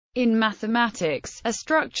In mathematics, a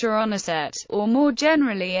structure on a set, or more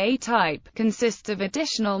generally a type, consists of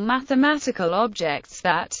additional mathematical objects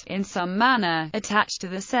that, in some manner, attach to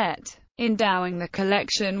the set, endowing the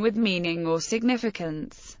collection with meaning or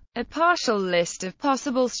significance. A partial list of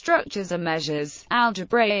possible structures are measures,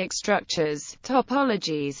 algebraic structures,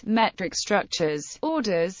 topologies, metric structures,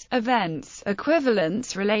 orders, events,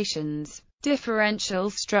 equivalence relations, differential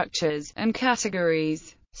structures, and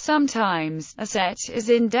categories. Sometimes, a set is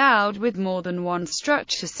endowed with more than one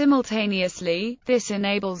structure simultaneously. This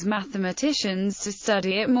enables mathematicians to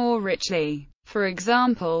study it more richly. For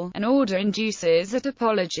example, an order induces a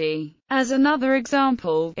topology. As another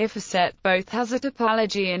example, if a set both has a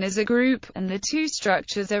topology and is a group, and the two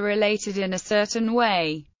structures are related in a certain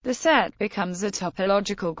way, the set becomes a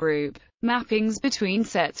topological group. Mappings between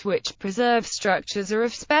sets which preserve structures are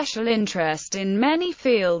of special interest in many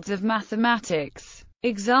fields of mathematics.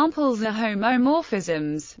 Examples are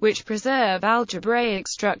homomorphisms, which preserve algebraic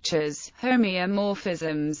structures,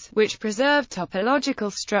 homeomorphisms, which preserve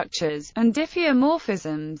topological structures, and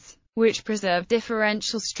diffeomorphisms, which preserve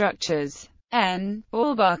differential structures. N.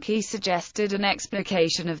 Bourbaki suggested an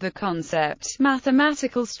explication of the concept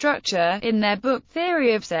mathematical structure in their book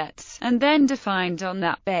Theory of Sets, and then defined on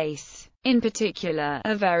that base, in particular,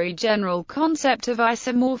 a very general concept of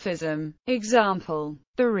isomorphism. Example: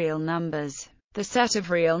 the real numbers. The set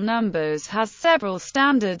of real numbers has several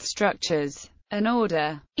standard structures. An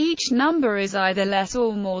order. Each number is either less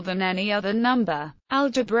or more than any other number.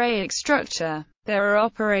 Algebraic structure. There are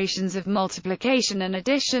operations of multiplication and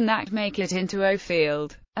addition that make it into a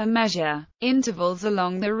field. A measure. Intervals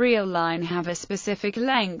along the real line have a specific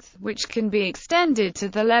length, which can be extended to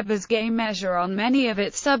the Lebesgue measure on many of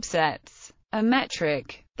its subsets. A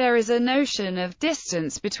metric. There is a notion of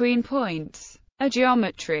distance between points. A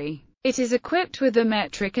geometry. It is equipped with a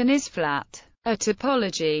metric and is flat. A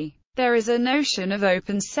topology. There is a notion of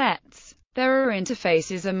open sets. There are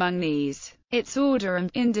interfaces among these. Its order and,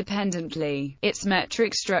 independently, its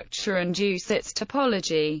metric structure induce its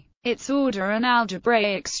topology. Its order and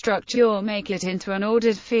algebraic structure make it into an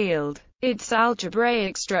ordered field. Its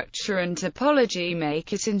algebraic structure and topology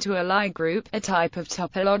make it into a Lie group, a type of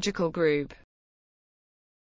topological group.